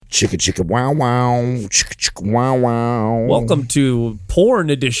Chicka chicka wow wow. Chicka chicka wow wow. Welcome to porn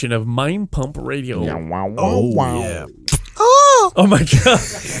edition of Mind Pump Radio. Yeah, wow wow wow. Yeah. Oh my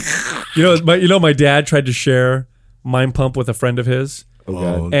god! My dad tried to share Mind Pump with a friend of his,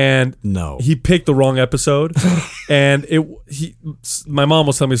 and no, he picked the wrong episode, and my mom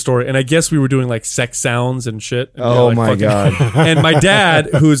was telling me a story, and I guess we were doing like sex sounds and shit. And, Oh my god! And my dad,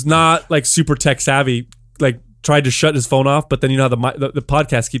 who's not like super tech savvy, like tried to shut his phone off, but then you know how the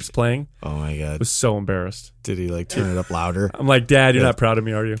podcast keeps playing. Oh my god! I was so embarrassed. Did he like turn it up louder? I'm like, Dad, you're not proud of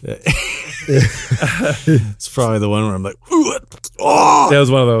me, are you? It's probably the one where I'm like, That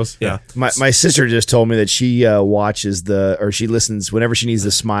was one of those. Yeah. My sister just told me that she she listens whenever she needs to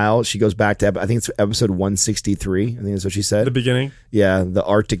smile. She goes back to I think it's episode 163. I think that's what she said. The beginning. Yeah, the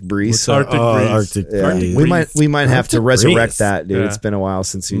Arctic breeze. Arctic breeze. Yeah. Breeze. We might have to resurrect breeze. that, dude. Yeah. It's been a while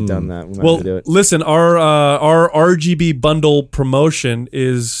since you've done that. We might Well, have to do it. listen, our RGB bundle promotion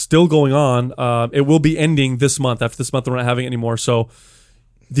is still going on. It will be ending this month. After this month, we're not having it anymore. So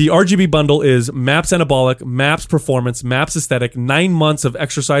the RGB bundle is MAPS Anabolic, MAPS Performance, MAPS Aesthetic, 9 months of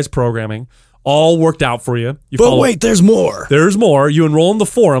exercise programming, all worked out for you. But wait, there's more. There's more. You enroll in the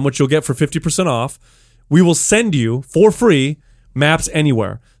forum, which you'll get for 50% off. We will send you for free MAPS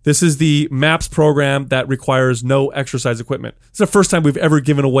Anywhere. This is the MAPS program that requires no exercise equipment. It's the first time we've ever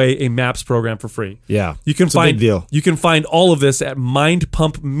given away a MAPS program for free. Yeah, You can it's a big deal. You can find all of this at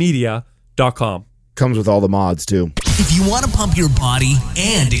mindpumpmedia.com. Comes with all the mods too. If you want to pump your body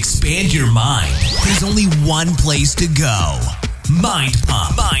and expand your mind, there's only one place to go. Mind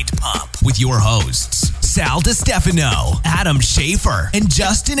Pump. Mind Pump with your hosts, Sal DiStefano, Adam Schaefer, and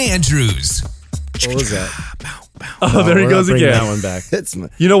Justin Andrews. What was that? Oh, there he we're goes not bringing again. That one back. It's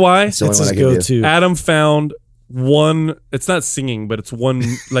You know why? the only It's one his I can do. go-to. Adam found one, it's not singing, but it's one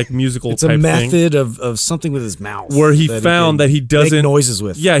like musical It's type a thing method of something with his mouth where he that found can that he doesn't make noises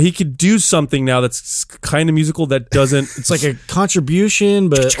with. Yeah, he could do something now that's kind of musical that doesn't. It's like a contribution,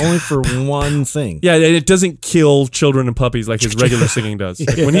 but only for one thing. Yeah, and it doesn't kill children and puppies like his regular singing does.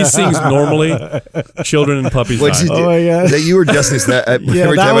 Like when he sings normally, children and puppies What'd die. you do? Oh my God. That you were Justin. That Yeah,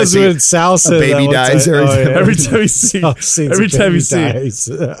 every that time was I see when Sal said a baby that one dies. time. Every time. Every time he sings, every time he sings,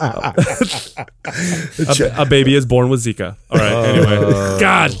 a baby is born with Zika. All right, anyway.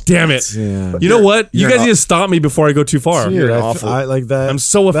 God damn it. Yeah. You know what? You you're guys an need to stop me before I go too far. Dude, You're I awful. like that. I'm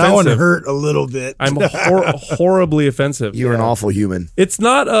so That one offensive. hurt a little bit. I'm horribly offensive. You're an awful human. It's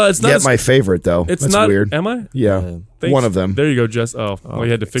not. It's not. Yet my favorite though. it's That's not. weird. Am I? Yeah, Thanks. one of them. There you go, Jess. Oh, well,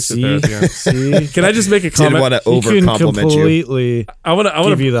 you had to fix it See? there at the end. See? Can I just make a Didn't comment? want to He over couldn't compliment you. completely I want to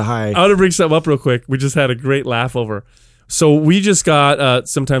give you the high. I want to bring something up real quick. We just had a great laugh over. So we just got,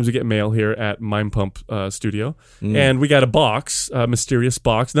 sometimes we get mail here at Mind Pump Studio, and we got a box, a mysterious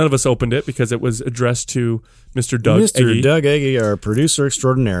box. None of us opened it because it was addressed to Mr. Doug Mr. Eggy. Doug Eggy, our producer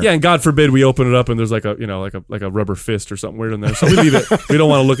extraordinaire. Yeah, and God forbid we open it up and there's like a rubber fist or something weird in there. So we leave it. We don't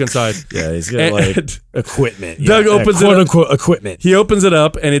want to look inside. Yeah, he's got like And equipment. Doug yeah, opens it quote up. unquote equipment. he opens it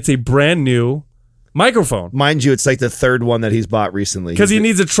up and it's a brand new microphone Mind you, it's like the third one that he's bought recently. because he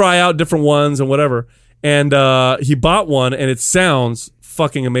needs to try out different ones and whatever. And he bought one and it sounds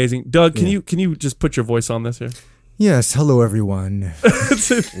fucking amazing. Doug, can you just put your voice on this here? Yes, hello everyone.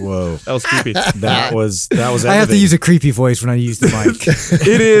 Whoa, That was creepy. that was. I have to everything. use a creepy voice when I use the mic.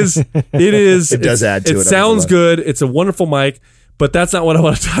 It is. It does add to it. It sounds good. It's a wonderful mic, but that's not what I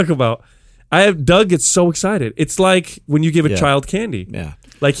want to talk about. Doug gets so excited. It's like when you give a Yeah. child candy. Yeah.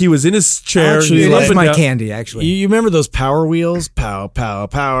 Like he was in his chair. Actually, he's It up is and my down. candy, actually. You remember those Power Wheels?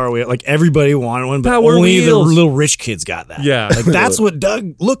 Power wheel. Like everybody wanted one, but Power only Wheels. the little rich kids got that. Yeah. like that's what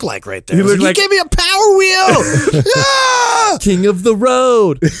Doug looked like right there. He He looked like- give me a Power Wheel. Yeah! King of the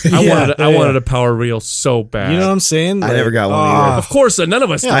road. I Yeah, wanted a power reel so bad. You know what I'm saying? I never got one either. Of course, none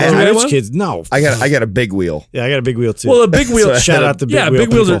of us. Yeah, did. the You had rich one? kids. No. I got a big wheel. Yeah, I got a big wheel too. Well, a big wheel. Shout out the big wheel big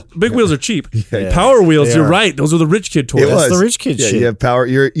wheels people. big wheels are cheap. Yeah. Power wheels. They You're are. right. Those are the rich kid toys. It was the rich kid yeah, shit. You have power.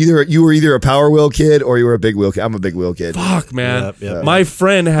 You were either a power wheel kid or you were a big wheel kid. I'm a big wheel kid. Fuck, man. Yep, yep. My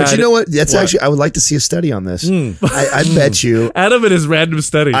friend had. But you know what? That's actually I would like to see a study on this. I bet you. Adam and his random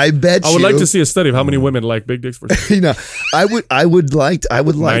study. I bet I would like you- to see a study of how many women like big dicks for. You know, I would like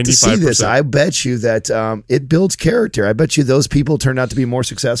to see this. 95%. I bet you that it builds character. I bet you those people turned out to be more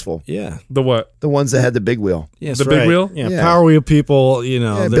successful. Yeah. The what? The ones that had the big wheel. Yes, The big right. wheel? Yeah, Yeah. Power Wheel people, you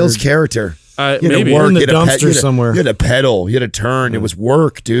know. Yeah, it they're- builds character. You had Maybe. to work. In the you had to dumpster you had to- somewhere. You had to pedal. You had to turn. It was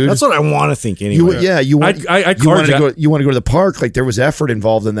work, dude. That's what I want to think anyway. you want. I you wanted to carjack- go. You want to go to the park. Like there was effort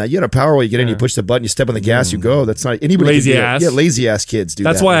involved in that. You had a power wheel. You get in. You push the button. You step on the gas. You go. That's not anybody. Lazy can do it. ass. Yeah, lazy ass kids do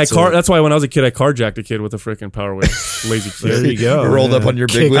That's that. why it. That's why when I was a kid, I carjacked a kid with a freaking Power Wheel. Lazy There kid. you go. You rolled up on your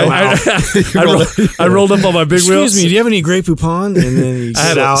big Kick wheel. him out. I rolled up on my big wheel. Excuse me, do you have any Grey Poupon? And then you I had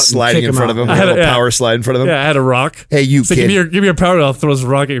sit a out sliding and kick in front of him. I I had had a- a yeah. power slide in front of him. Yeah, I had a rock. Hey, you So kid. give me your Power Wheel. I'll throw this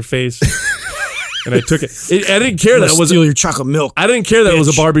rock at your face. And I took it. I didn't care that it was. steal your chocolate milk. I didn't care that it was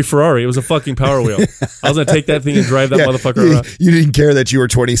a bitch. Barbie Ferrari. It was a fucking Power Wheel. I was gonna take that thing and drive that Yeah, motherfucker you, around. you didn't care that you were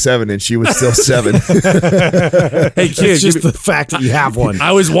 27 and she was still 7. Hey kid, It's just the fact that you have one. I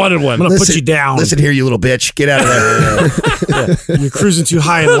always wanted one. I'm gonna put you down. Listen here, you little bitch. Get out of there. You're cruising too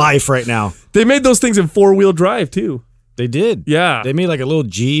high in life right now. They made those things in 4-wheel drive too. They did. Yeah. They made like a little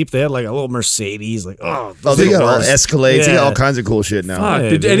Jeep. They had like a little Mercedes. Like, oh, Oh, they got all worse. Escalades. They got Yeah. all kinds of cool shit now. Fuck. Yeah,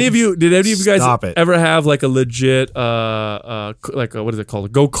 Did dude. any of you guys Stop it. ever have like a legit like a, what is it called, a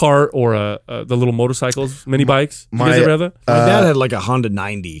go-kart or the little motorcycles, mini bikes? You guys my- ever have that? My dad had like a Honda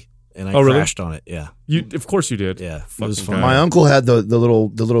 90, and I Oh, really? crashed on it. Yeah, You of course you did. yeah, it Fucking was fun. guy. My uncle had the little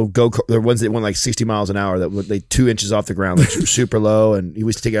go the ones that went like 60 miles an hour that were like 2 inches off the ground, like super low, and he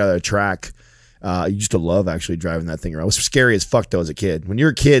used to take it out of the track. I used to love actually driving that thing around. It was scary as fuck though as a kid. When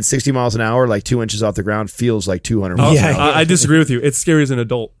you're a kid, 60 miles an hour, like 2 inches off the ground, feels like 200 miles Yeah. an hour. I disagree with you. It's scary as an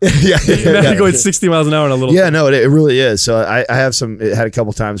adult. yeah, Imagine going 60 miles an hour in a little. Yeah, no, it really is. So I have it had a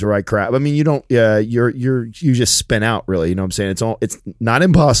couple times where I crap. I mean, you don't, you just spin out really. You know what I'm saying? It's not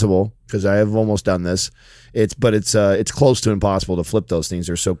impossible because I have almost done this. It's close to impossible to flip those things.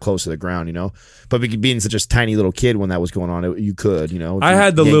 They're so close to the ground, you know. But being such a tiny little kid when that was going on, you could, you know. if I you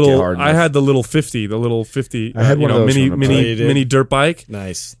had the yanked it little. hard I enough. had the little 50. I had one of those mini from a Oh, you did? mini dirt bike.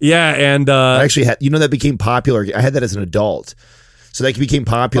 Nice. Yeah, and I actually had, that became popular. I had that as an adult, so that became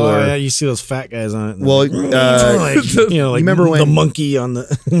popular. Oh yeah, you see those fat guys on it. Well, like, like remember when- the monkey on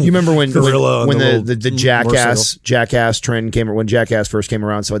the You remember when gorilla on when the the little jackass trend came, when Jackass first came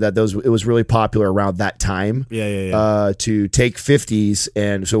around, so that it was really popular around that time. Yeah. To take 50s,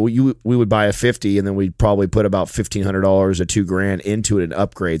 and so we would buy a 50, and then we'd probably put about $1,500 or $2,000 into it and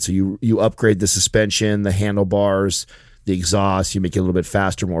upgrade. So you upgrade the suspension, the handlebars, the exhaust. You make it a little bit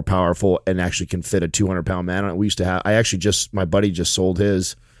faster, more powerful, and actually can fit a 200-pound man on it. We used to have. My buddy just sold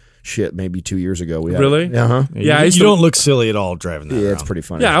his. Shit, maybe 2 years ago. We had Really? it. Uh-huh. Yeah, I you used to- don't look silly at all driving that. Yeah, it's around. pretty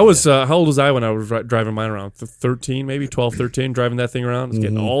funny. Yeah, I was. How old was I when I was driving mine around? 13, maybe 12, 13, driving that thing around. I was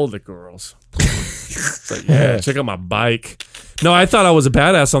getting all the girls. It's like, yeah, check out my bike. No, I thought I was a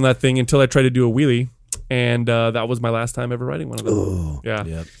badass on that thing until I tried to do a wheelie, and that was my last time ever riding one of them. Yeah.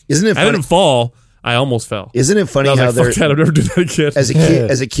 Yep. Isn't it I funny? didn't fall. I almost fell. Isn't it funny I was how like, they're fuck that, I'll never do that again. as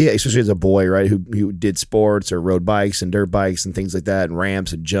a kid, especially as a boy, right? Who did sports or rode bikes and dirt bikes and things like that, and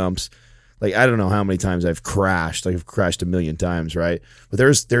ramps and jumps. Like, I don't know how many times I've crashed. Like, I've crashed a million times, right? But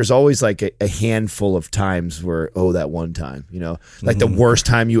there's always like a handful of times where, that one time, like the worst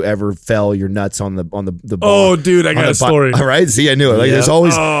time you ever fell your nuts on the Oh, dude, I got a story. All right, see, I knew it. Like, Yeah. there's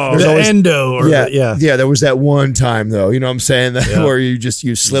always The endo. Or yeah. There was that one time though. You know what I'm saying? That Yeah. where you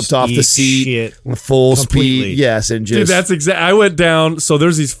slipped Just off the eat seat shit with full completely. speed. Yes, and just Dude, that's exact. I went down. So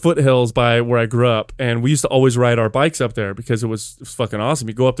there's these foothills by where I grew up, and we used to always ride our bikes up there because it was fucking awesome.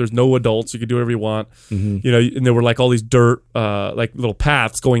 You go up, there's no adults, you could do whatever you want, and there were like all these dirt, like little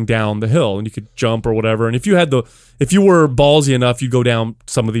paths going down the hill, and you could jump or whatever. And if you were ballsy enough, you'd go down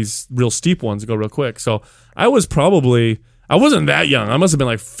some of these real steep ones and go real quick. So I wasn't that young. I must have been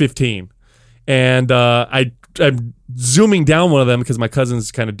like 15, and I'm zooming down one of them because my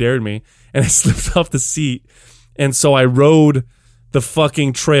cousins kind of dared me, and I slipped off the seat, and so I rode the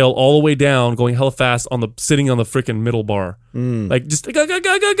fucking trail all the way down, going hella fast sitting on the freaking middle bar, like just and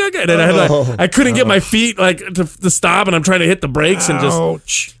then I couldn't get my feet like to stop, and I'm trying to hit the brakes and just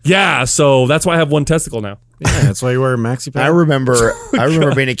Ouch. so that's why I have one testicle now. Yeah, that's why you wear a maxi pad. I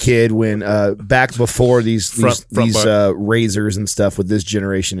remember being a kid when back before these Front razors and stuff with this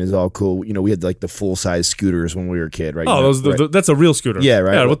generation is all cool. We had like the full size scooters when we were a kid, right? Oh, Right. that's a real scooter. Yeah,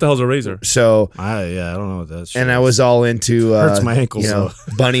 right. Yeah, what the hell's a razor? So I don't know what that's. and I was all into Hurts my ankles,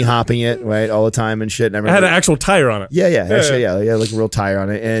 bunny hopping it right all the time and shit. And I I had remember, an actual tire on it. yeah, like a real tire on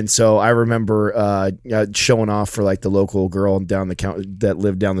it. And so I remember showing off for like the local girl down the that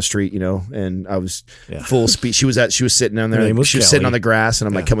lived down the street, and I was full speed. She was sitting down Her there. name was She was sitting Kelly. on the grass, and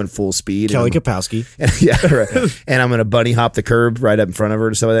I'm like coming full speed. Kelly and I'm- Kapowski. yeah, right. And I'm gonna bunny hop the curb right up in front of her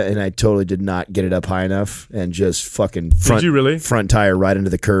and stuff like that. And I totally did not get it up high enough, and just fucking you really? front tire right into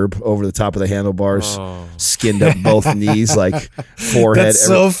the curb over the top of the handlebars, Oh. skinned up both knees, like forehead. That's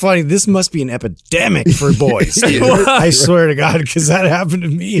so funny. This must be an epidemic for boys. dude. I swear to God, because that happened to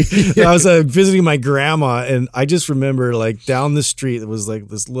me. I was visiting my grandma, and I just remember like down the street, there was like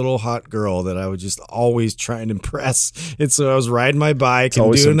this little hot girl that I would just always try and impress. And so I was riding my bike and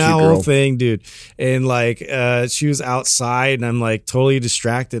always doing some that cute whole girl. thing, dude. And like she was outside, and I'm like totally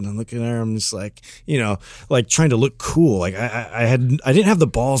distracted. And I'm looking at her. I'm just like, like trying to look cool. Like I didn't have the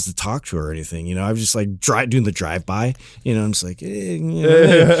balls to talk to her or anything. I was just like doing the drive by. I'm just like, and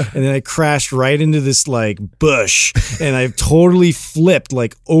then I crashed right into this like bush, and I totally flipped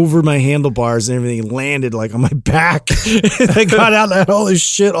like over my handlebars and everything, landed like on my back. And I got out and I had all this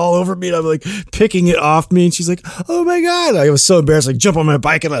shit all over me, and I'm like picking it off me, and she's like, "Oh my God!" I was so embarrassed. Like jump on my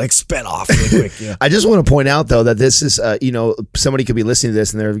bike and I like sped off really quick. Yeah. I just want to point out though that this is, somebody could be listening to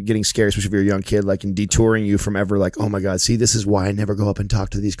this and they're getting scared, especially if you're a young kid, like and detouring you from ever like, oh my God, see, this is why I never go up and talk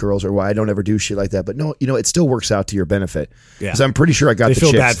to these girls or why I don't ever do shit like that. But no, it still works out to your benefit. Yeah. Because I'm pretty sure I got They the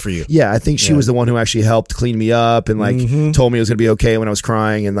feel chicks. bad for you. Yeah, I think she was the one who actually helped clean me up and like told me it was gonna be okay when I was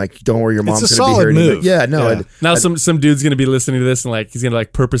crying and like, don't worry, your mom's It's a gonna be here. solid anyway. move. Yeah, no. Yeah. Now some dude's gonna be listening to this and like he's gonna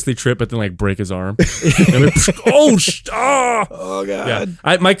like purposely trip, but then like break his arm. Oh God.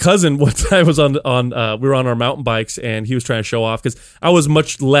 Yeah, my cousin one time was on we were on our mountain bikes and he was trying to show off because I was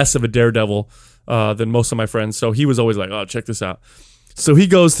much less of a daredevil than most of my friends, so he was always like, "Oh, check this out." So he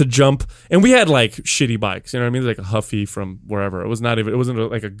goes to jump, and we had like shitty bikes, you know what I mean? Like a Huffy from wherever. It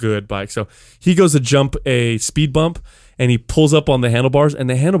wasn't like a good bike. So he goes to jump a speed bump, and he pulls up on the handlebars, and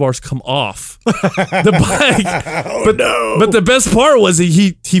the handlebars come off the bike. But the best part was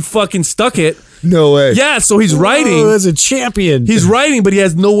he fucking stuck it. No way. Yeah, so he's riding. Oh, as a champion. He's riding, but he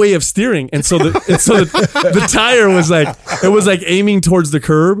has no way of steering, and so the tire was like aiming towards the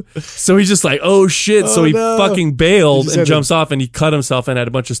curb. So he's just like, oh shit! So he no. fucking bailed He and just jumps off, and he cut himself and had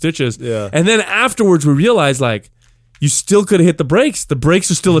a bunch of stitches. Yeah. And then afterwards, we realized like you still could have hit the brakes. The brakes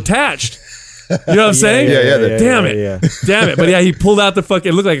are still attached. You know what I'm saying? yeah, Damn it. yeah. Damn it. But yeah, he pulled out the fucking,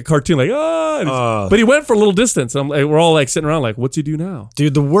 it looked like a cartoon, like, but he went for a little distance. And we're all like sitting around like, what's he do now?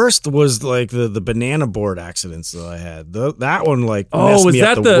 Dude, the worst was like the banana board accidents that I had. That one like Oh, messed was me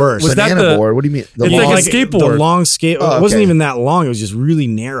that up the the- worst. was that Banana the- board. What do you mean? The It's long- like a skateboard. The long skate. Oh, It wasn't okay. even that long. It was just really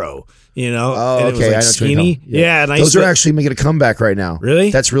narrow. Oh, and it was okay. like I know what you're skinny. talking about. Yeah, and I those used are to, actually making a comeback right now. Really?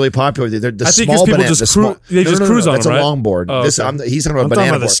 That's really popular. They're the I think small because people banana. just the small, they just cruise on That's them, a right? longboard. Oh, This okay. he's talking about I'm banana talking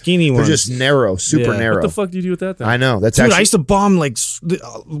about the board. skinny They're ones. just narrow, super Yeah. narrow. What the fuck do you do with that then? I know. That's Dude, actually. I used to bomb like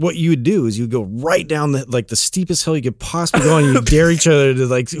what you would do is you would go right down the steepest hill you could possibly go, and you dare each other to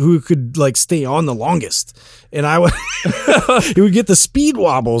like who could like stay on the longest. And I would, you would get the speed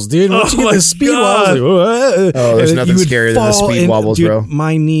wobbles, dude. Once you Oh get my the speed God. wobbles, there's nothing scarier than the speed wobbles, dude, bro.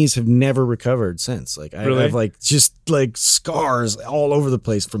 My knees have never recovered since. Like I Really? have like just like scars all over the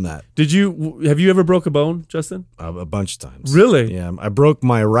place from that Have you ever broke a bone, Justin? a bunch of times. Really? Yeah, I broke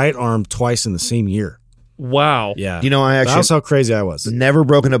my right arm twice in the same year. Wow. Yeah, You know, I actually that's how crazy I was. never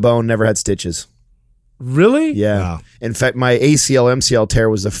broken a bone, never had stitches. Really? Yeah. Wow. In fact, my ACL MCL tear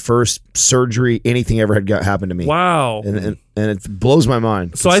was the first surgery anything ever had happened to me. Wow. And it blows my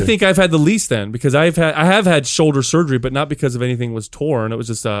mind. So I think I've had the least then, because I have had shoulder surgery, but not because of anything was torn. It was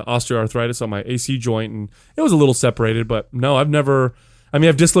just osteoarthritis on my AC joint, and it was a little separated. But no, I've never. I mean,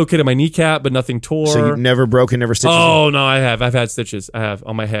 I've dislocated my kneecap, but nothing tore. So you've never broken, never stitches. Oh no, I have. I've had stitches. I have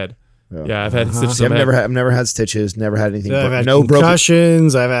on my head. Yeah, I've had stitches See, on I've my head. never had stitches. Never had anything. I've had no broken.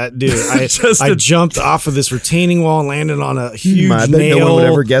 concussions. I've had, dude. I Just jumped off of this retaining wall and landed on a huge I bet nail. no one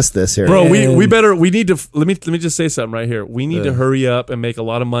would ever guess this here. Bro, we And- we need to let me just say something right here. We need to hurry up and make a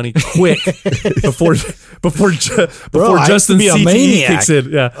lot of money quick before Bro, I used to Justin's be a CTE maniac. kicks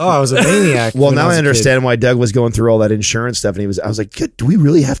in. Yeah. Oh, I was a maniac. Well, when now was I a kid. understand why Doug was going through all that insurance stuff, and I was like, "Good, do we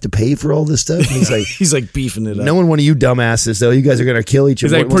really have to pay for all this stuff?" And he's like, He's like beefing it up. "No one you dumbasses though. You guys are gonna kill each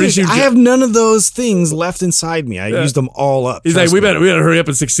He's other." like, pretty sure I have none of those things left inside me. I used them all up. He's like, Trust we me. better hurry up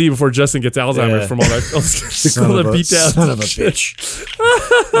and succeed before Justin gets Alzheimer's Yeah. from all that Son of a- beat down. Son of a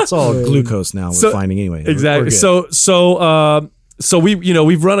bitch. That's all glucose now we're finding anyway. We're Exactly. good. So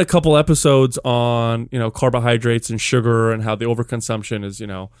we've run a couple episodes on carbohydrates and sugar and how the overconsumption is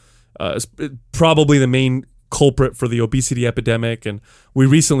is probably the main culprit for the obesity epidemic. And we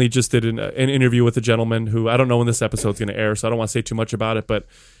recently just did an interview with a gentleman who, I don't know when this episode's going to air, so I don't want to say too much about it, but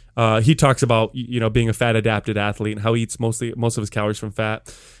he talks about being a fat adapted athlete and how he eats most of his calories from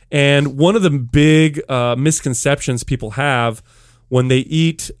fat. And one of the big misconceptions people have when they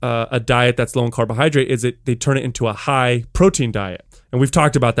eat a diet that's low in carbohydrate is they turn it into a high protein diet. And we've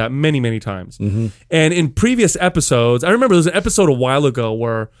talked about that many, many times. And in previous episodes, I remember there was an episode a while ago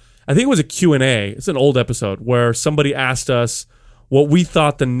where I think it was a Q&A. It's an old episode where somebody asked us what we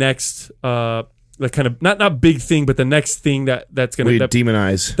thought the next, the kind of not big thing, but the next thing that's going to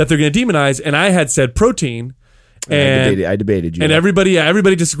demonize, that they're going to demonize. And I had said protein, and I debated you, and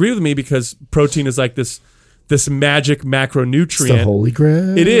everybody disagreed with me because protein is like this magic macronutrient. It's the holy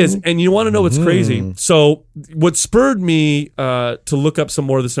grail. It is. And you want to know what's crazy? So what spurred me to look up some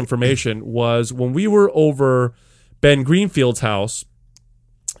more of this information was when we were over Ben Greenfield's house.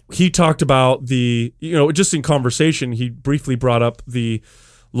 He talked about just in conversation, he briefly brought up the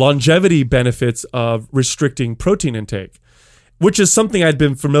longevity benefits of restricting protein intake, which is something I'd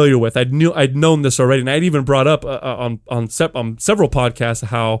been familiar with. I'd known this already, and I'd even brought up on several podcasts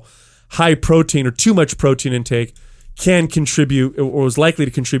how high protein or too much protein intake can contribute or is likely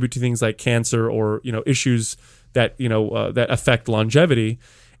to contribute to things like cancer or issues that that affect longevity.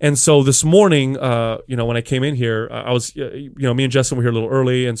 And so this morning, when I came in here, I was, me and Justin were here a little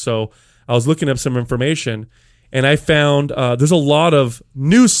early. And so I was looking up some information and I found there's a lot of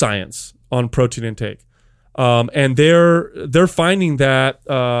new science on protein intake. And they're finding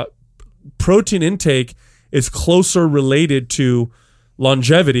that protein intake is closer related to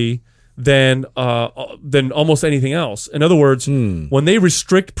longevity than almost anything else. In other words, when they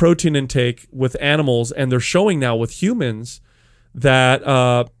restrict protein intake with animals, and they're showing now with humans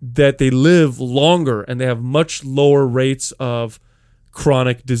that they live longer and they have much lower rates of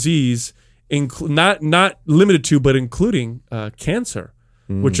chronic disease, not limited to, but including cancer,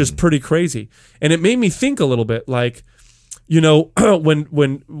 which is pretty crazy. And it made me think a little bit, like, when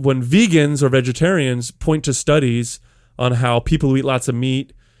vegans or vegetarians point to studies on how people who eat lots of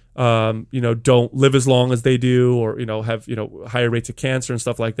meat, don't live as long as they do, or have higher rates of cancer and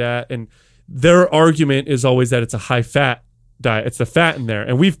stuff like that, and their argument is always that it's a high fat diet. It's the fat in there,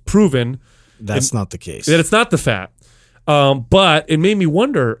 and we've proven that's not the case. That it's not the fat. But it made me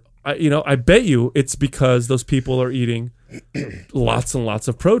wonder. I bet you it's because those people are eating lots and lots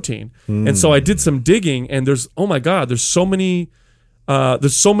of protein. And so I did some digging, and there's so many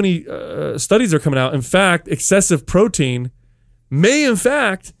studies that are coming out. In fact, excessive protein may in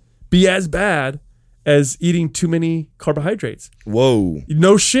fact be as bad as eating too many carbohydrates. Whoa.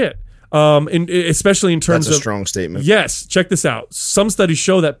 No shit. Especially in terms of... That's a strong statement. Yes. Check this out. Some studies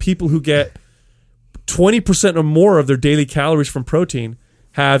show that people who get 20% or more of their daily calories from protein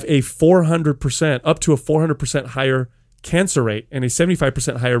have a 400%, up to a 400% higher cancer rate and a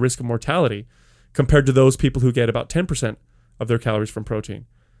 75% higher risk of mortality compared to those people who get about 10% of their calories from protein.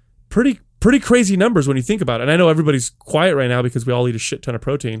 Pretty crazy numbers when you think about it. And I know everybody's quiet right now because we all eat a shit ton of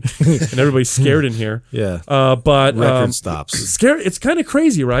protein and everybody's scared in here. Yeah. But record stops. Scary. It's kind of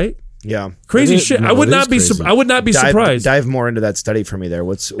crazy, right? Yeah. Crazy shit. I would not be surprised. Dive more into that study for me there. It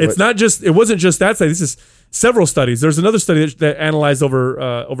wasn't just that study. This is several studies. There's another study that analyzed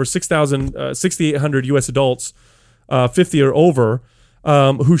over 6,800 US adults, 50 or over,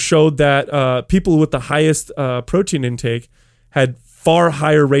 who showed that people with the highest protein intake had far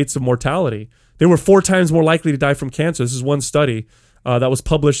higher rates of mortality. They were 4 times more likely to die from cancer. This is one study that was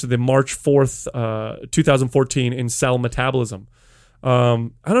published the March 4th, 2014 in Cell Metabolism. I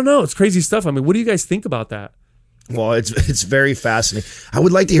don't know. It's crazy stuff. I mean, what do you guys think about that? Well, it's very fascinating. I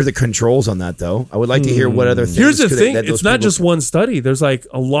would like to hear the controls on that, though. I would like to hear what other things. Here's the thing: it's not just one study. There's like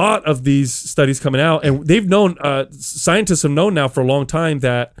a lot of these studies coming out, and they've known. Scientists have known now for a long time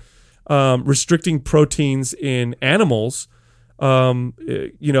that restricting proteins in animals,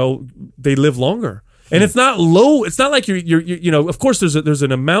 they live longer. And it's not low. It's not like you're of course there's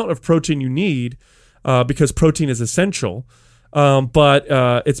an amount of protein you need because protein is essential. But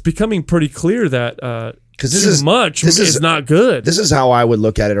it's becoming pretty clear that too much is not good. This is how I would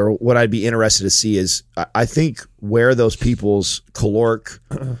look at it, or what I'd be interested to see is I think where those people's caloric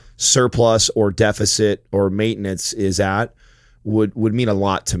surplus or deficit or maintenance is at would mean a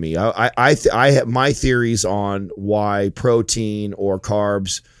lot to me. I have my theories on why protein or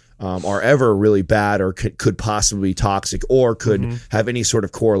carbs are ever really bad or could possibly be toxic or could have any sort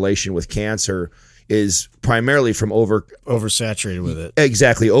of correlation with cancer is primarily from oversaturated with it.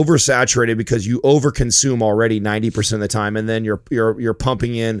 Exactly, oversaturated because you overconsume already 90% of the time, and then you're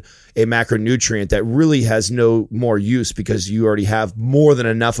pumping in a macronutrient that really has no more use because you already have more than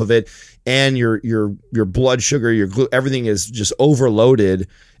enough of it, and your blood sugar, everything is just overloaded,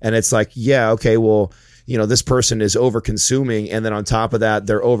 and it's like, yeah, okay, well, this person is over consuming, and then on top of that,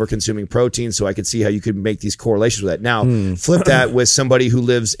 they're over consuming protein. So I could see how you could make these correlations with that. Now, flip that with somebody who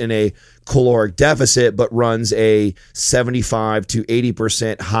lives in a caloric deficit, but runs a 75 to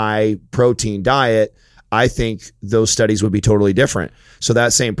 80% high protein diet. I think those studies would be totally different. So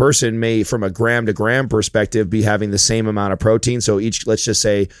that same person may, from a gram to gram perspective, be having the same amount of protein. So let's just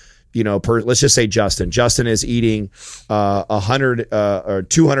say, let's just say Justin is eating 100 or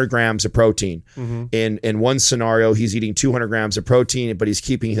 200 grams of protein. In one scenario, he's eating 200 grams of protein, but he's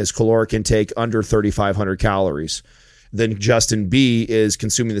keeping his caloric intake under 3,500 calories. Then Justin B is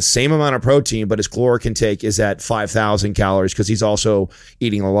consuming the same amount of protein, but his caloric intake is at 5,000 calories because he's also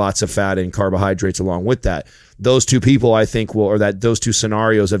eating lots of fat and carbohydrates along with that. Those two people, I think, those two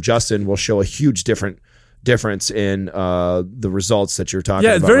scenarios of Justin will show a huge difference in the results that you're talking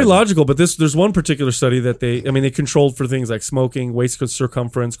about. Yeah, it's very logical, but there's one particular study that they controlled for things like smoking, waist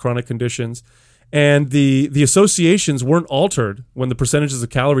circumference, chronic conditions. And the associations weren't altered when the percentages of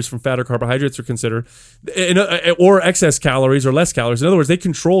calories from fat or carbohydrates are considered, or excess calories or less calories. In other words, they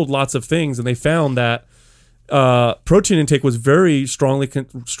controlled lots of things, and they found that protein intake was very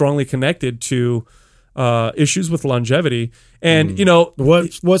strongly connected to issues with longevity. And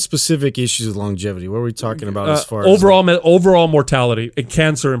what specific issues with longevity? What are we talking about as far overall mortality and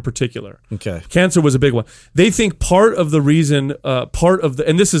cancer in particular? Okay, cancer was a big one. They think part of the reason, and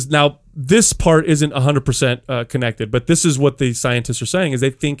this part isn't 100% connected, but this is what the scientists are saying, is they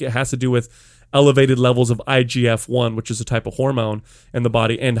think it has to do with elevated levels of IGF-1, which is a type of hormone in the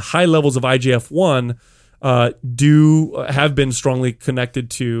body, and high levels of IGF-1 have been strongly connected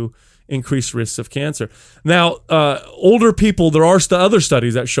to increased risks of cancer. Now, older people, there are other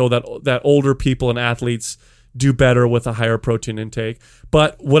studies that show that older people and athletes do better with a higher protein intake.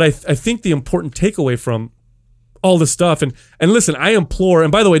 But what I think the important takeaway from all this stuff, and listen, I implore,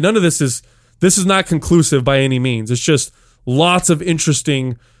 and by the way, none of this is not conclusive by any means. It's just lots of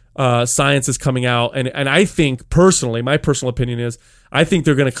interesting science is coming out, and I think personally, my personal opinion is, I think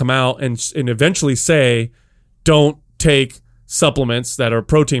they're going to come out and eventually say, don't take supplements that are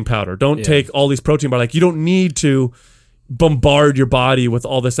protein powder. Don't take all these protein bars. Like, you don't need to bombard your body with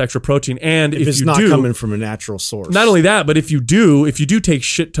all this extra protein. And if it's not coming from a natural source. Not only that, but if you do take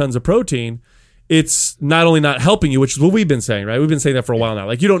shit tons of protein, it's not only not helping you, which is what we've been saying, right? We've been saying that for a while now.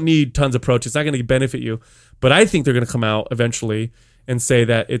 Like, you don't need tons of protein. It's not going to benefit you. But I think they're going to come out eventually and say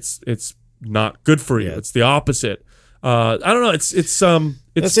that it's not good for you. It's the opposite. I don't know. It's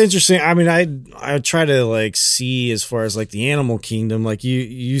that's interesting. I mean, I try to see as far as the animal kingdom,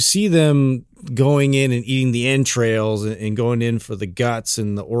 you see them going in and eating the entrails and going in for the guts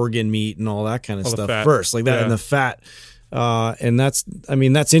and the organ meat and all that kind of stuff first, and the fat. And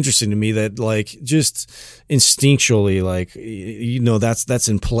that's interesting to me that just instinctually, that's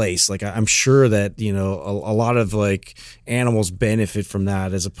in place. I'm sure that, a lot of animals benefit from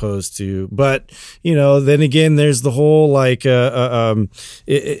that as opposed to, but then again, there's the whole, if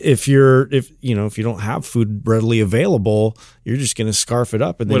you don't have food readily available, you're just going to scarf it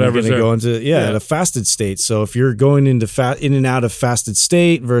up and then you're going to go into a fasted state. So if you're going into in and out of fasted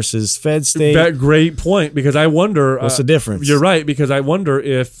state versus fed state, that great point, because I wonder what's the difference. You're right, because I wonder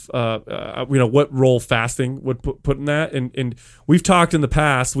if what role fasting would put in that. And we've talked in the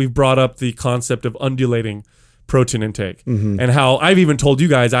past. We've brought up the concept of undulating protein intake, and how I've even told you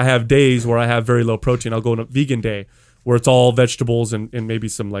guys I have days where I have very low protein. I'll go on a vegan day where it's all vegetables and maybe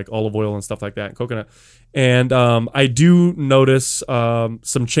some olive oil and stuff like that, and coconut. And I do notice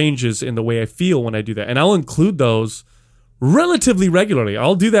some changes in the way I feel when I do that, and I'll include those relatively regularly.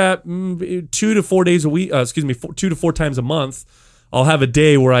 I'll do that 2 to 4 days a week. 2 to 4 times a month. I'll have a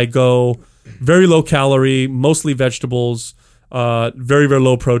day where I go very low calorie, mostly vegetables, very, very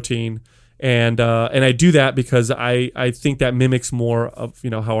low protein. And I do that because I think that mimics more of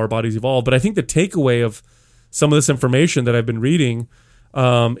how our bodies evolve. But I think the takeaway of some of this information that I've been reading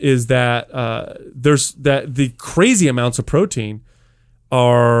is that the crazy amounts of protein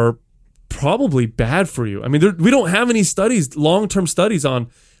are probably bad for you. I mean, we don't have any studies, long-term studies on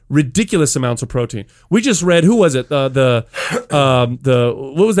ridiculous amounts of protein. We just read, who was it? The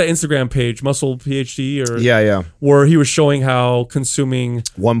what was that Instagram page? Muscle PhD or where he was showing how consuming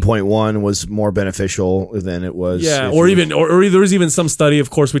 1.1 was more beneficial than it was. Yeah, or there was even some study. Of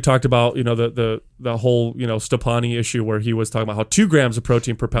course, we talked about the whole Stepani issue where he was talking about how 2 grams of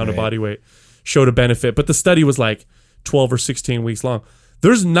protein per pound of body weight showed a benefit, but the study was 12 or 16 weeks long.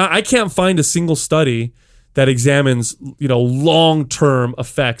 I can't find a single study that examines, long-term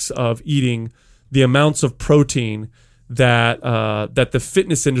effects of eating the amounts of protein that the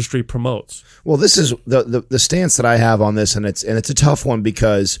fitness industry promotes. Well, this is the stance that I have on this, and it's a tough one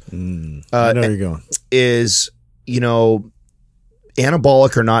because I know where you're going. is,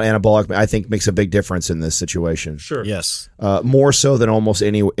 anabolic or not anabolic, I think makes a big difference in this situation. Sure. Yes. More so than almost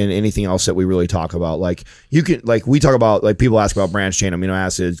anything else that we really talk about. Like we talk about, like people ask about branched chain amino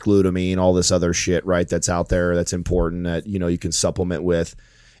acids, glutamine, all this other shit, right? That's out there, that's important, that you can supplement with.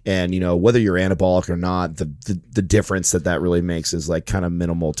 And whether you're anabolic or not, the difference that really makes is like kind of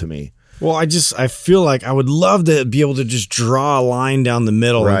minimal to me. Well, I feel like I would love to be able to just draw a line down the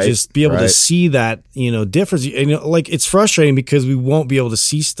middle and just be able to see that, difference. And, like, it's frustrating because we won't be able to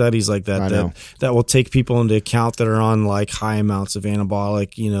see studies like that that will take people into account that are on like high amounts of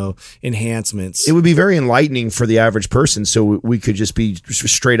anabolic, enhancements. It would be very enlightening for the average person. So we could just be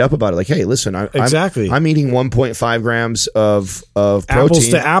straight up about it. Like, hey, listen, I'm eating 1.5 grams of protein. Apples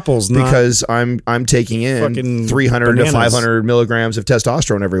to apples. Because I'm taking in 300 to 500 milligrams of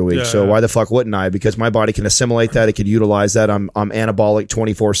testosterone every week. So why the fuck wouldn't I? Because my body can assimilate that. It could utilize that. I'm anabolic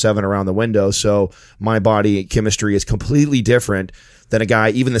 24/7 around the window. So my body chemistry is completely different than a guy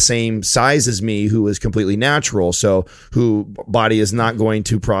even the same size as me who is completely natural. So who body is not going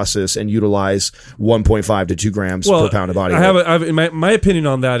to process and utilize 1.5 to 2 grams per pound of body weight. My opinion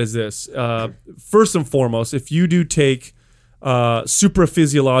on that is this. First and foremost, if you do take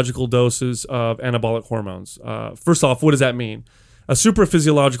supraphysiological doses of anabolic hormones, first off, what does that mean? A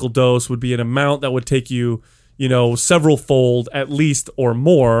supraphysiological dose would be an amount that would take you, several fold at least or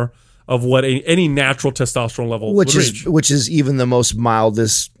more of what any natural testosterone level would reach. Which is even the most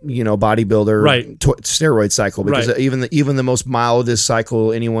mildest, bodybuilder steroid cycle, because even the most mildest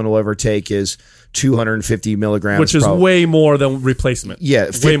cycle anyone will ever take is 250 milligrams, which is way more than replacement. Yeah,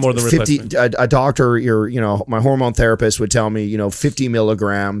 way more than replacement. A doctor, my hormone therapist would tell me, 50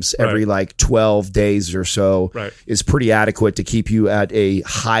 milligrams every like 12 days or so is pretty adequate to keep you at a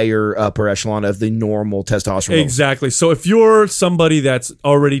higher upper echelon of the normal testosterone. Exactly. So if you're somebody that's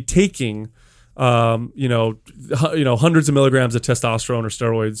already taking, hundreds of milligrams of testosterone or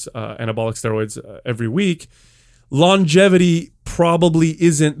steroids, anabolic steroids every week, longevity probably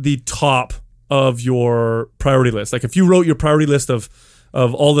isn't the top of your priority list. Like if you wrote your priority list of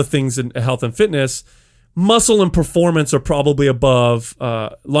all the things in health and fitness, muscle and performance are probably above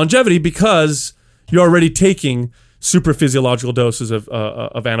longevity because you're already taking super physiological doses of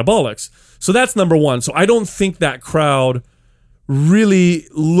anabolics. So that's number one. So I don't think that crowd really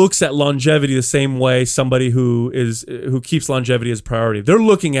looks at longevity the same way somebody who keeps longevity as a priority. They're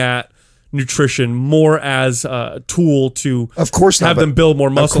looking at nutrition more as a tool to have them build more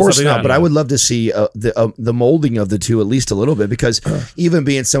muscle. Of course not, but I would love to see the molding of the two at least a little bit, because even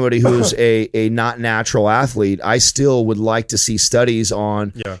being somebody who's a not natural athlete, I still would like to see studies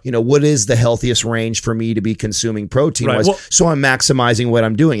on, what is the healthiest range for me to be consuming protein wise. Well, so I'm maximizing what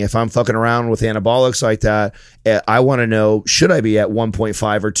I'm doing. If I'm fucking around with anabolics like that, I want to know, should I be at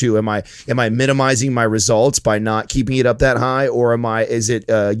 1.5 or 2? Am I minimizing my results by not keeping it up that high, or is it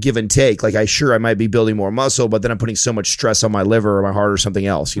give and take? Like I might be building more muscle, but then I'm putting so much stress on my liver or my heart or something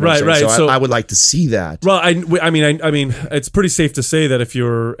else. So I would like to see that. Well, I mean, it's pretty safe to say that if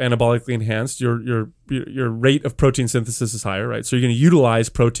you're anabolically enhanced, your rate of protein synthesis is higher, right? So you're going to utilize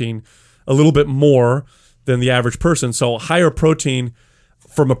protein a little bit more than the average person. So higher protein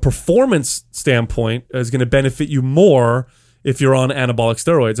from a performance standpoint is going to benefit you more if you're on anabolic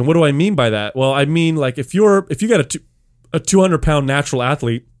steroids. And what do I mean by that? Well, I mean, like if you got a 200-pound natural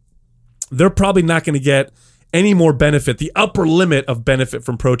athlete, they're probably not going to get any more benefit. The upper limit of benefit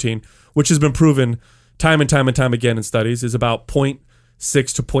from protein, which has been proven time and time again in studies, is about 0.6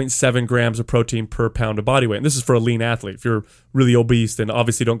 to 0.7 grams of protein per pound of body weight. And this is for a lean athlete. If you're really obese, then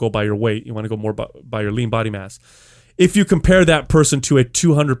obviously don't go by your weight. You want to go more by your lean body mass. If you compare that person to a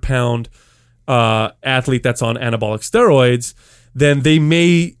 200-pound athlete that's on anabolic steroids, then they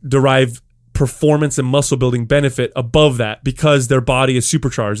may derive performance and muscle building benefit above that because their body is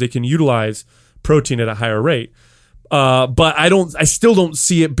supercharged. They can utilize protein at a higher rate. But I still don't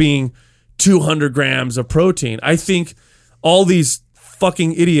see it being 200 grams of protein. I think all these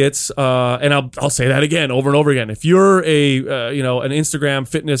fucking idiots, and I'll say that again over and over again. If you're an Instagram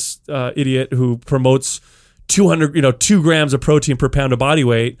fitness idiot who promotes 2 grams of protein per pound of body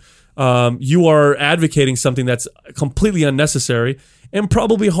weight, you are advocating something that's completely unnecessary and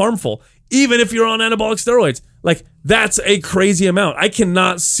probably harmful, even if you're on anabolic steroids. Like, that's a crazy amount. I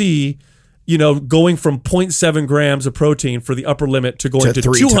cannot see going from 0.7 grams of protein for the upper limit to going to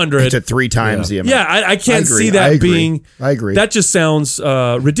 200 to 3 times the amount. Yeah, I can't see that being. I agree. That just sounds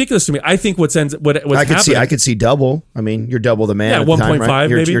ridiculous to me. I think what's happening. I could see double. I mean, you're double the man. Yeah, 1.5 right?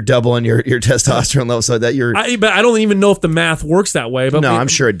 Maybe you're doubling your testosterone level, so that you're. But I don't even know if the math works that way. But no, I'm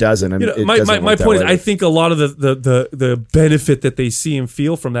sure it doesn't. My point is, I think a lot of the benefit that they see and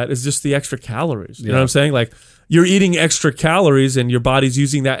feel from that is just the extra calories. You know what I'm saying? Like, you're eating extra calories and your body's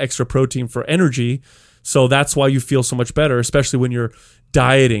using that extra protein for energy. So that's why you feel so much better, especially when you're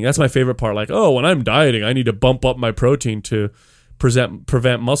dieting. That's my favorite part. Like, when I'm dieting, I need to bump up my protein to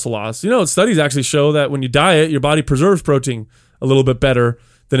prevent muscle loss. Studies actually show that when you diet, your body preserves protein a little bit better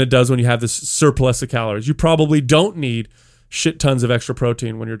than it does when you have this surplus of calories. You probably don't need shit tons of extra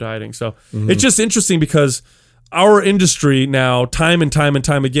protein when you're dieting. So it's just interesting because our industry now, time and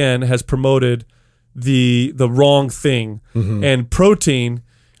time again, has promoted the wrong thing. And protein,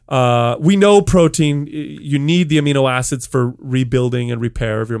 we know protein, you need the amino acids for rebuilding and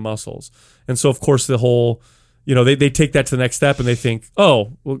repair of your muscles. And so of course the whole, they take that to the next step and they think,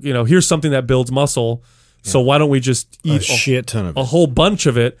 here's something that builds muscle, so why don't we just eat a shit ton of it, a whole bunch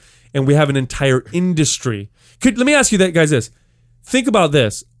of it, and we have an entire industry. Let me ask you that, guys, this. Think about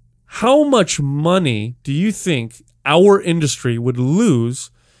this. How much money do you think our industry would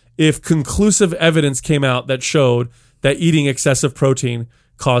lose if conclusive evidence came out that showed that eating excessive protein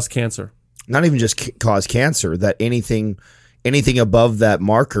caused cancer? Not even just cause cancer, that anything above that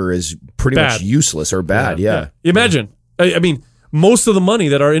marker is pretty much useless or bad. Yeah. Imagine. I mean, most of the money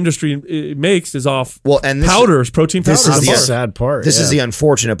that our industry makes is off powders, protein powders. This is the sad part. This is the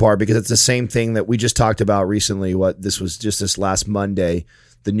unfortunate part, because it's the same thing that we just talked about recently. This was just this last Monday.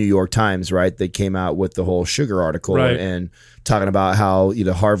 The New York Times, right? They came out with the whole sugar article and talking about how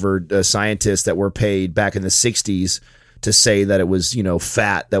Harvard scientists that were paid back in the 60s to say that it was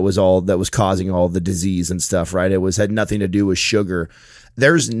fat that was causing all the disease and stuff, right? It had nothing to do with sugar.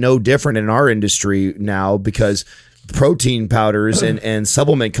 There's no different in our industry now, because protein powders and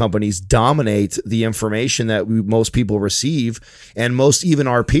supplement companies dominate the information that most people receive, and even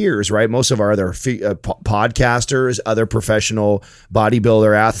our peers, right? Most of our other podcasters, other professional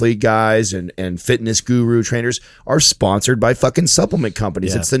bodybuilder, athlete guys, and fitness guru trainers are sponsored by fucking supplement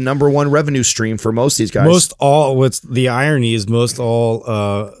companies. It's the number one revenue stream for most of these guys. What's the irony is most all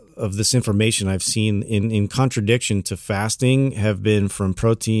of this information I've seen in contradiction to fasting have been from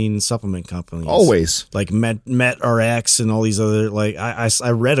protein supplement companies. Always. Like MetRx and all these other, like, I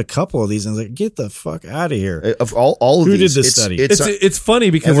read a couple of these and I was like, get the fuck out of here. Of all of Who these. did this study? It's funny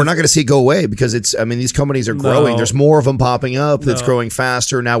because... And we're not going to see it go away, because these companies are growing. There's more of them popping up. It's growing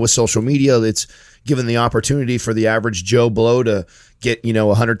faster. Now with social media, it's given the opportunity for the average Joe Blow to get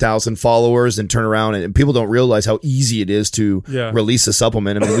 100,000 followers and turn around, and people don't realize how easy it is to release a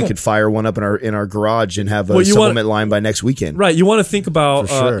supplement. I mean, we could fire one up in our garage and have a supplement line by next weekend. Right. You want to think about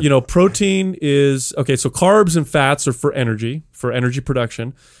protein is okay. So carbs and fats are for energy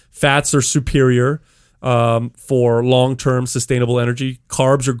production. Fats are superior for long-term sustainable energy.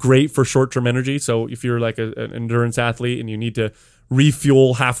 Carbs are great for short-term energy. So if you're like an endurance athlete and you need to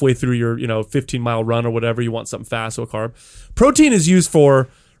refuel halfway through your 15-mile run or whatever, you want something fast, so a carb. Protein is used for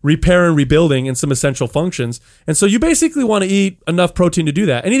repair and rebuilding and some essential functions, and so you basically want to eat enough protein to do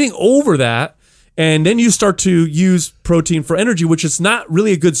that. Anything over that, and then you start to use protein for energy, which it's not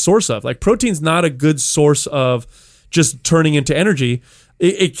really a good source of. Like, protein's not a good source of just turning into energy.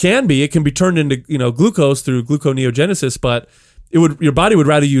 It can be turned into glucose through gluconeogenesis, but your body would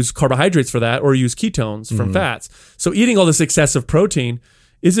rather use carbohydrates for that, or use ketones from fats. So eating all this excessive protein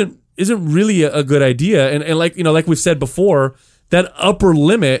isn't really a good idea. And like we've said before, that upper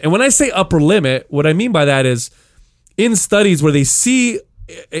limit. And when I say upper limit, what I mean by that is in studies where they see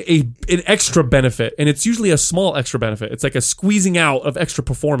an extra benefit, and it's usually a small extra benefit. It's like a squeezing out of extra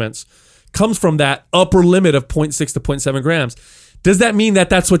performance, comes from that upper limit of 0.6 to 0.7 grams. Does that mean that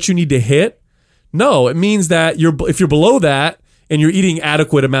that's what you need to hit? No, it means that if you're below that, and you're eating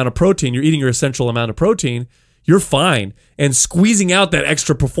adequate amount of protein, you're eating your essential amount of protein, you're fine. And squeezing out that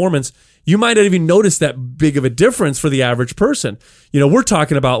extra performance, you might not even notice that big of a difference for the average person. We're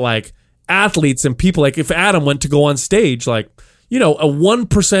talking about like athletes and people, like if Adam went to go on stage, like, a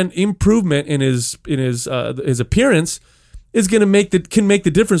 1% improvement in his appearance is going to can make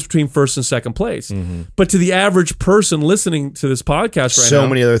the difference between first and second place. But to the average person listening to this podcast right now, so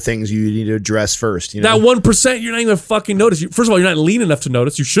many other things you need to address first. That 1%, you're not even fucking notice. First of all, you're not lean enough to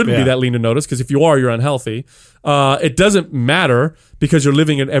notice. You shouldn't be that lean to notice, because if you are, you're unhealthy. It doesn't matter because you're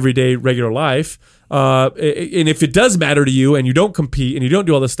living an everyday regular life. And if it does matter to you and you don't compete and you don't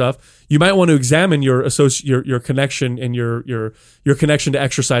do all this stuff, you might want to examine your connection and your connection to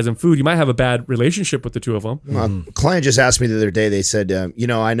exercise and food. You might have a bad relationship with the two of them. A client just asked me the other day, they said,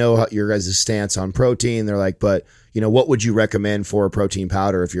 I know your guys' stance on protein. They're like, but, what would you recommend for a protein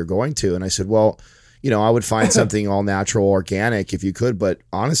powder if you're going to? And I said, well, I would find something all natural, organic if you could. But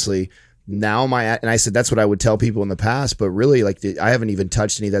honestly, now and I said, that's what I would tell people in the past, but really I haven't even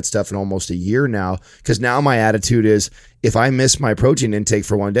touched any of that stuff in almost a year now. Cause now my attitude is if I miss my protein intake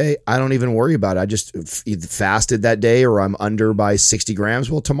for one day, I don't even worry about it. I just either fasted that day or I'm under by 60 grams.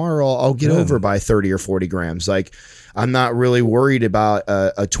 Well, tomorrow I'll get over by 30 or 40 grams. Like I'm not really worried about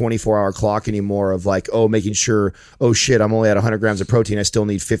a 24-hour clock anymore of making sure, oh shit, I'm only at 100 grams of protein. I still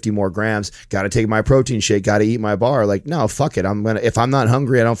need 50 more grams. Got to take my protein shake. Got to eat my bar. Like, no, fuck it. If I'm not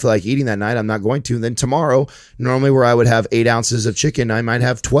hungry, I don't feel like eating that night, I'm not going to. And then tomorrow, normally where I would have 8 ounces of chicken, I might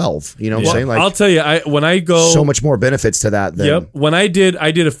have 12. You know what I'm saying? Like, I'll tell you, when I go, so much more benefits to that. Than, when I did a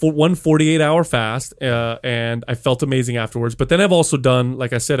 48-hour fast, and I felt amazing afterwards. But then I've also done,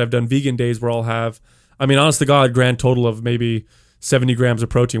 like I said, I've done vegan days where I'll have, honest to God, grand total of maybe 70 grams of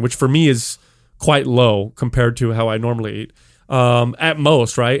protein, which for me is quite low compared to how I normally eat. At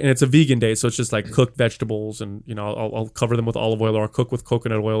most, right? And it's a vegan day, so it's just like cooked vegetables, and I'll cover them with olive oil or I'll cook with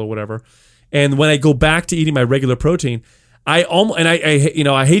coconut oil or whatever. And when I go back to eating my regular protein, I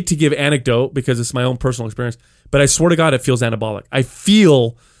hate to give anecdote because it's my own personal experience, but I swear to God, it feels anabolic. I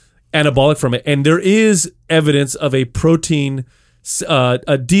feel anabolic from it, and there is evidence of a protein,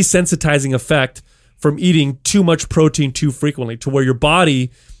 a desensitizing effect from eating too much protein too frequently, to where your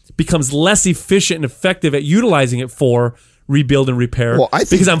body becomes less efficient and effective at utilizing it for rebuild and repair. Well, I think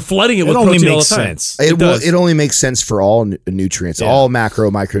because I'm flooding it with protein all the time. It only makes sense for all nutrients, all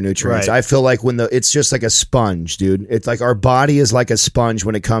micronutrients. Right. I feel like it's just like a sponge, dude. It's like our body is like a sponge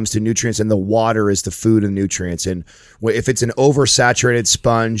when it comes to nutrients, and the water is the food and nutrients. And if it's an oversaturated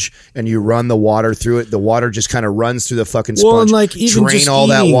sponge and you run the water through it, the water just kind of runs through the fucking sponge. Well, and like even drain just all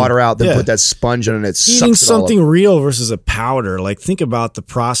that eating, water out, then put that sponge on it. It eating sucks it all up. something real versus a powder. Like think about the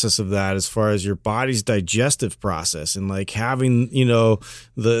process of that as far as your body's digestive process, and like having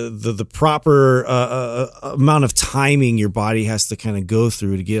the proper amount of timing your body has to kind of go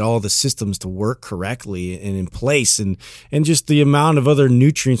through to get all the systems to work correctly and in place, and just the amount of other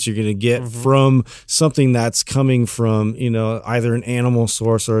nutrients you're going to get from something that's coming from either an animal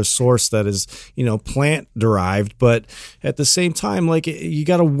source or a source that is plant derived. But at the same time, like you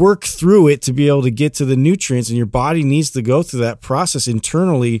got to work through it to be able to get to the nutrients, and your body needs to go through that process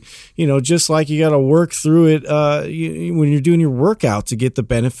internally, just like you got to work through it when you're doing your workout to get the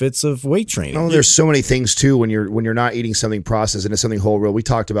benefits of weight training. Oh, there's so many things too when you're not eating something processed and it's something whole real. We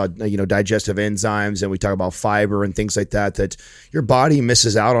talked about digestive enzymes, and we talk about fiber and things like that your body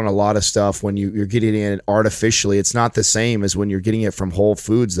misses out on a lot of stuff when you're getting it artificially. It's not the same as when you're getting it from whole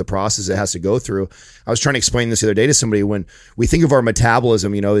foods, the process it has to go through. I was trying to explain this the other day to somebody. When we think of our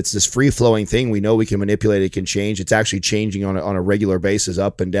metabolism, it's this free flowing thing. We know we can manipulate it, can change. It's actually changing on a regular basis,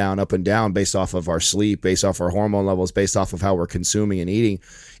 up and down based off of our sleep, based off our hormone levels, based off of how we're consuming and eating.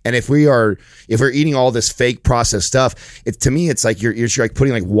 And if we're eating all this fake processed stuff, to me it's like you're like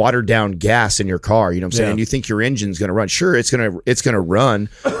putting like watered down gas in your car. You know what I'm saying? Yeah. And you think your engine's going to run. Sure, it's going to run,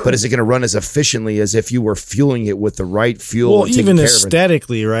 but is it going to run as efficiently as if you were fueling it with the right fuel? Well, and taking even care of it?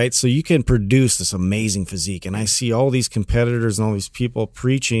 aesthetically, right? So you can produce this amazing physique, and I see all these competitors and all these people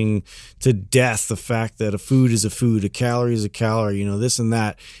preaching to death the fact that a food is a food, a calorie is a calorie, this and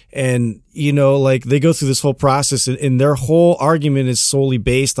that, and like they go through this whole process, and their whole argument is solely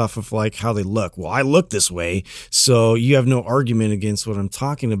based off of like how they look. Well, I look this way, so you have no argument against what I'm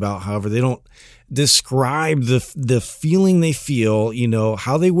talking about. However, they don't describe the feeling they feel,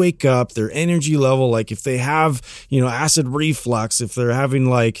 how they wake up, their energy level, like if they have, acid reflux, if they're having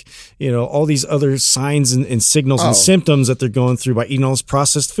like, all these other signs and signals and symptoms that they're going through by eating all this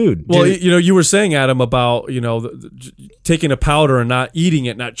processed food. Well, you were saying, Adam, about, taking a powder and not eating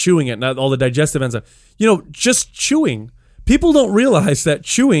it, not chewing it, not all the digestive enzymes, just chewing. People don't realize that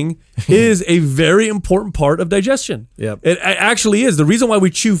chewing is a very important part of digestion. Yep. It actually is. The reason why we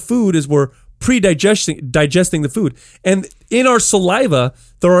chew food is we're digesting the food. And in our saliva,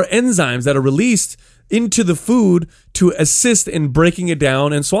 there are enzymes that are released into the food to assist in breaking it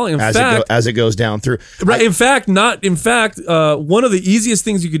down and swallowing. As it goes down through. Right. In fact, one of the easiest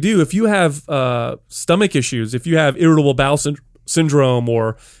things you could do if you have stomach issues, if you have irritable bowel syndrome,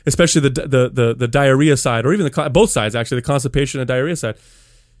 or especially the diarrhea side, or even both sides, actually, the constipation and diarrhea side.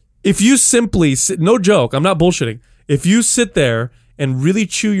 If you simply sit, no joke, I'm not bullshitting. If you sit there and really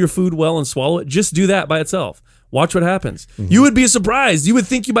chew your food well and swallow it, just do that by itself. Watch what happens. You would be surprised. You would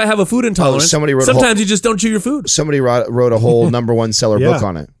think you might have a food intolerance. somebody wrote a Sometimes you just don't chew your food. Somebody wrote a whole number one seller book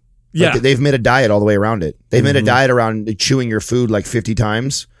on it. Yeah. Like, they've made a diet all the way around it. They've made a diet around chewing your food like 50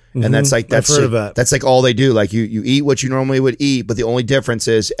 times. And that's like I've heard of that. That's like all they do. Like you eat what you normally would eat, but the only difference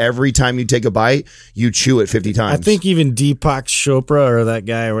is every time you take a bite, you chew it 50 times. I think even Deepak Chopra or that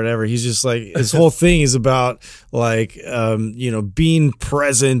guy or whatever, he's just like, his whole thing is about like, being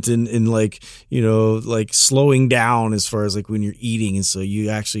present and like, like slowing down as far as like when you're eating. And so you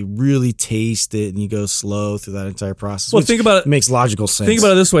actually really taste it and you go slow through that entire process. Well, think about it. Makes logical sense. Think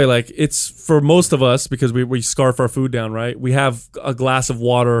about it this way. Like, it's for most of us, because we scarf our food down, right? We have a glass of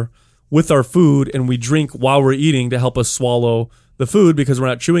water with our food and we drink while we're eating to help us swallow the food because we're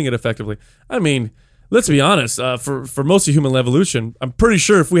not chewing it effectively. I mean, let's be honest, for most of human evolution, I'm pretty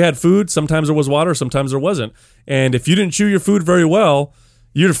sure if we had food, sometimes there was water, sometimes there wasn't. And if you didn't chew your food very well,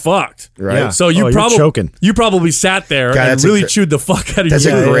 you're fucked. Right. Yeah. So you're choking. You probably sat there God, and really chewed the fuck out of That's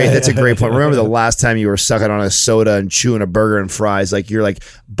your food. That's a great point. Remember the last time you were sucking on a soda and chewing a burger and fries? Like you're like,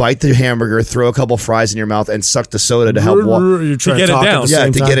 bite the hamburger, throw a couple fries in your mouth, and suck the soda to help You're trying get it talk at down. the Yeah,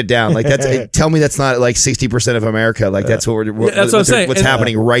 same to time. get it down. Like tell me that's not like 60% of America. Like that's what that's what I'm saying. What's And,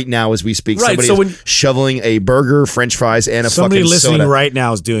 happening right now as we speak. Right, Somebody so is when- shoveling a burger, French fries, and a Somebody fucking listening soda. right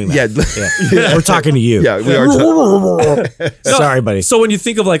now is doing that. Yeah. We're talking to you. Yeah, we are. Sorry, buddy. So when you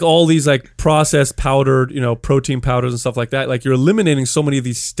think of like all these like processed powdered, protein powders and stuff like that, like you're eliminating so many of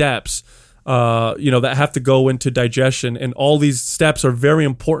these steps, that have to go into digestion, and all these steps are very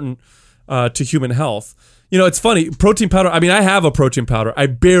important to human health. It's funny, protein powder. I mean, I have a protein powder. I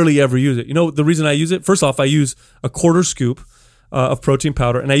barely ever use it. The reason I use it? First off, I use a quarter scoop of protein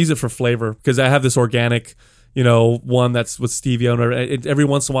powder, and I use it for flavor because I have this organic, one that's with stevia. And every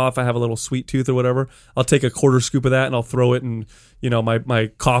once in a while, if I have a little sweet tooth or whatever, I'll take a quarter scoop of that and I'll throw it in,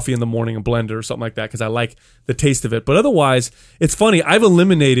 my coffee in the morning and blender or something like that because I like the taste of it. But otherwise, it's funny. I've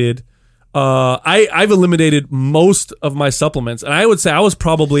eliminated most of my supplements, and I would say I was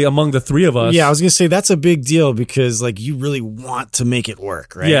probably among the three of us. Yeah, I was gonna say that's a big deal because like you really want to make it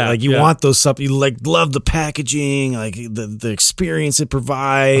work, right? Yeah, like you want those you like love the packaging, like the experience it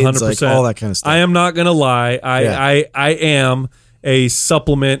provides, 100%. like all that kind of stuff. I am not gonna lie. I am a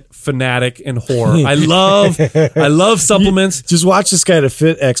supplement fanatic and whore. I love supplements. Just watch this guy at a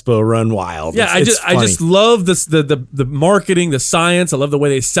Fit Expo run wild. Yeah, It's I just funny. love this the marketing, the science. I love the way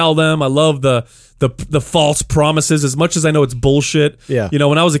they sell them. I love the false promises. As much as I know it's bullshit. Yeah.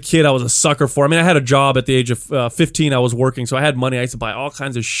 When I was a kid, I was a sucker for. I mean, I had a job at the age of 15. I was working, so I had money. I used to buy all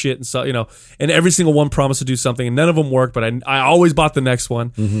kinds of shit and stuff. And every single one promised to do something, and none of them worked. But I always bought the next one.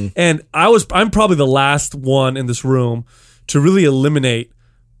 Mm-hmm. And I'm probably the last one in this room to really eliminate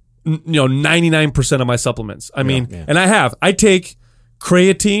 99% of my supplements. I mean, and I take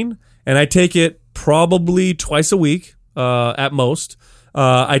creatine, and I take it probably twice a week at most.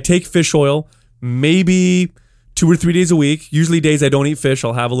 I take fish oil maybe 2 or 3 days a week. Usually days I don't eat fish,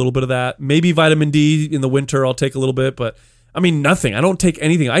 I'll have a little bit of that. Maybe vitamin D in the winter, I'll take a little bit, but I mean nothing. I don't take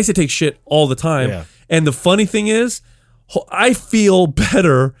anything. I used to take shit all the time. Yeah. And the funny thing is, I feel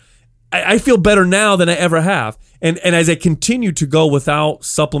better. I feel better now than I ever have. And as I continue to go without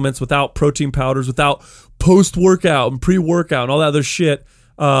supplements, without protein powders, without post-workout and pre-workout and all that other shit,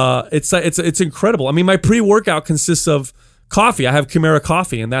 it's incredible. I mean, my pre-workout consists of coffee. I have Chimera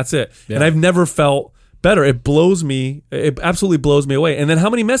coffee, and that's it. Yeah. And I've never felt better. It absolutely blows me away. And then how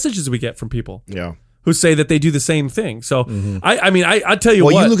many messages we get from people? Yeah. Who say that they do the same thing. So, I tell you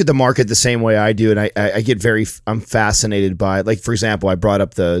what. Well, you look at the market the same way I do, and I get I'm fascinated by it. Like, for example, I brought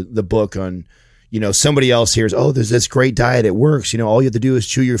up the book on, somebody else hears, oh, there's this great diet, it works. All you have to do is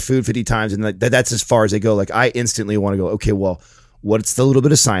chew your food 50 times, and that's as far as they go. Like, I instantly want to go, okay, well, what's the little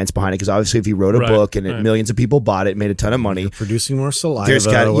bit of science behind it? Because obviously, if you wrote a book and millions of people bought it, made a ton of money, producing more saliva.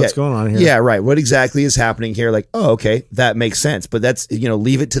 What's going on here? Yeah, right. What exactly is happening here? Like, oh, okay, that makes sense. But that's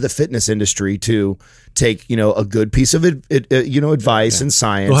leave it to the fitness industry to take a good piece of advice and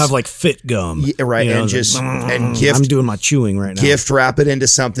science. We'll have like Fit Gum, right? And just and gift. I'm doing my chewing right now. Gift wrap it into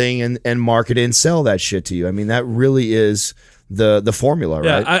something and market it and sell that shit to you. I mean, that really is the formula,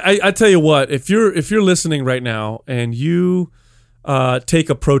 right? Yeah, I tell you what, if you're listening right now and you take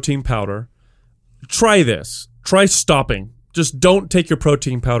a protein powder, try this. Try stopping. Just don't take your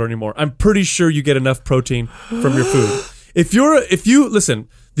protein powder anymore. I'm pretty sure you get enough protein from your food. If you listen,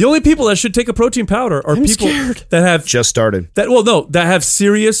 The only people that should take a protein powder are people that have Just started. that have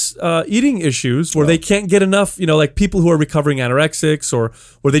serious eating issues where they can't get enough. Like people who are recovering anorexics or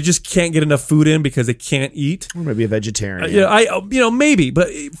where they just can't get enough food in because they can't eat. Or maybe a vegetarian. Maybe, but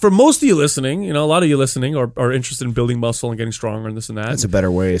for most of you listening, a lot of you listening are interested in building muscle and getting stronger and this and that. That's a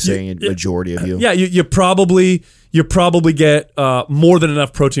better way of saying it, majority of you. Yeah, you probably get more than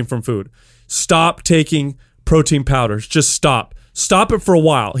enough protein from food. Stop taking protein powders. Just stop. Stop it for a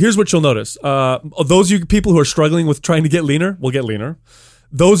while. Here's what you'll notice. Those of you people who are struggling with trying to get leaner will get leaner.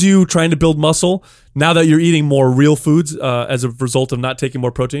 Those of you trying to build muscle, now that you're eating more real foods as a result of not taking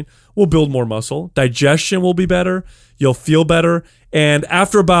more protein, will build more muscle. Digestion will be better. You'll feel better. And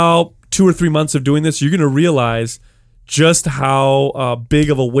after about 2 or 3 months of doing this, you're going to realize just how big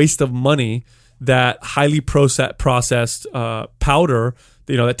of a waste of money that highly processed powder,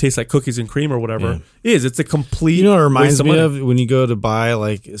 that tastes like cookies and cream or whatever is. It's a complete You know what it reminds waste me of money. of when you go to buy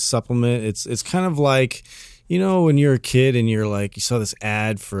like a supplement? It's kind of like, when you're a kid and you're like, you saw this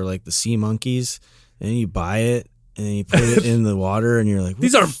ad for like the sea monkeys and then you buy it and then you put it in the water and you're like,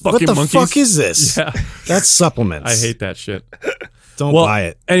 These aren't fucking what the monkeys. fuck is this? Yeah. That's supplements. I hate that shit. Don't buy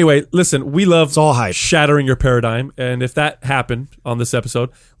it. Anyway, listen, we love It's all hype. shattering your paradigm. And if that happened on this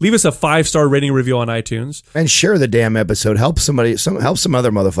episode, leave us a 5-star rating review on iTunes. And share the damn episode. Help somebody. Help some other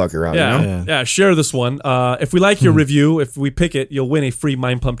motherfucker out. Yeah, share this one. If we like your review, if we pick it, you'll win a free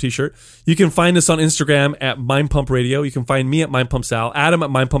Mind Pump t-shirt. You can find us on Instagram at Mind Pump Radio. You can find me at Mind Pump Sal, Adam at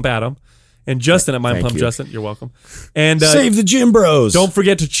Mind Pump Adam, and Justin at Mind Thank Pump you. Justin. You're welcome. And Save the gym bros. don't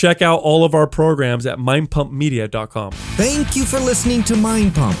forget to check out all of our programs at mindpumpmedia.com. Thank you for listening to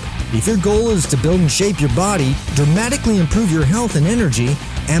Mind Pump. If your goal is to build and shape your body, dramatically improve your health and energy,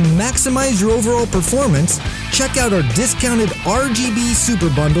 and maximize your overall performance, check out our discounted RGB Super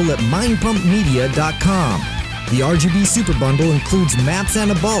Bundle at mindpumpmedia.com. The RGB Super Bundle includes MAPS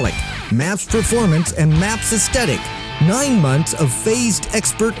Anabolic, MAPS Performance, and MAPS Aesthetic. 9 months of phased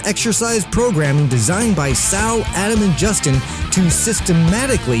expert exercise programming designed by Sal, Adam, and Justin to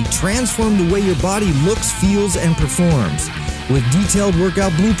systematically transform the way your body looks, feels, and performs. With detailed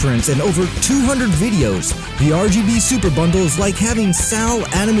workout blueprints and over 200 videos, the RGB Super Bundle is like having Sal,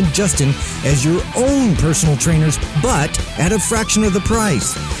 Adam, and Justin as your own personal trainers, but at a fraction of the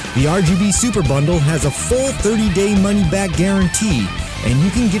price. The RGB Super Bundle has a full 30-day money-back guarantee, and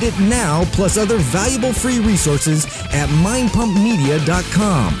you can get it now plus other valuable free resources at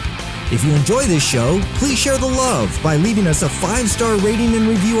mindpumpmedia.com. If you enjoy this show, please share the love by leaving us a 5-star rating and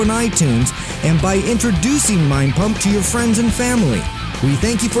review on iTunes and by introducing Mind Pump to your friends and family. We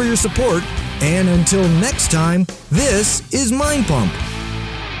thank you for your support, and until next time, this is Mind Pump.